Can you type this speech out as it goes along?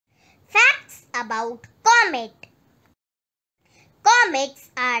about comet.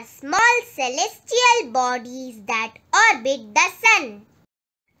 Comets are small celestial bodies that orbit the sun.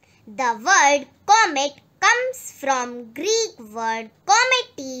 The word comet comes from Greek word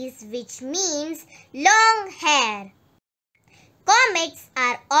kometes, which means long hair. Comets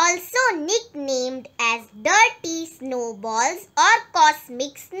are also nicknamed as dirty snowballs or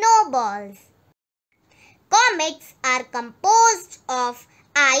cosmic snowballs. Comets are composed of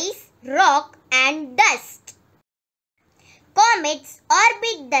ice, rock and dust. Comets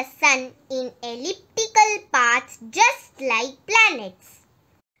orbit the sun in elliptical paths just like planets.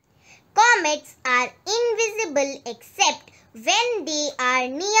 Comets are invisible except when they are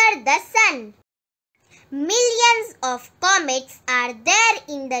near the sun. Millions of comets are there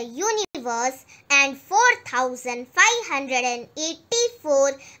in the universe and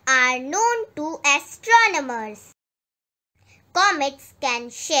 4,584 are known to astronomers. Comets can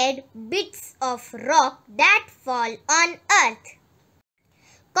shed bits of rock that fall on Earth.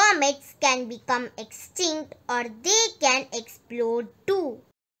 Comets can become extinct or they can explode too.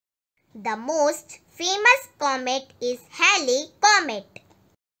 The most famous comet is Halley Comet.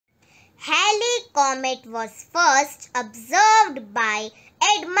 Halley Comet was first observed by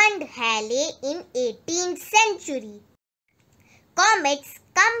Edmund Halley in 18th century. Comets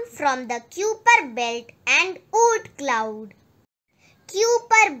come from the Kuiper belt and Oort cloud.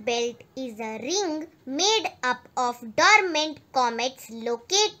 Kuiper belt is a ring made up of dormant comets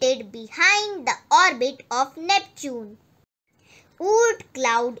located behind the orbit of Neptune. Oort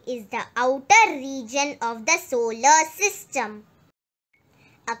cloud is the outer region of the solar system.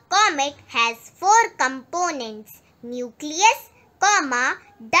 A comet has 4 components: nucleus,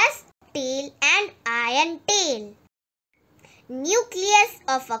 dust tail and iron tail. Nucleus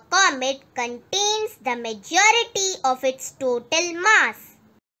of a comet contains the majority of its total mass.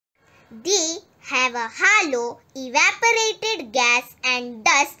 They have a halo, evaporated gas and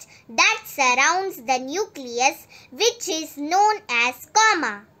dust that surrounds the nucleus, which is known as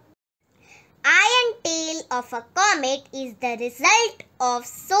coma. Iron tail of a comet is the result of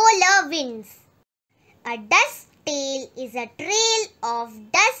solar winds. A dust tail is a trail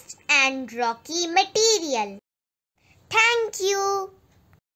of dust and rocky material. Thank you.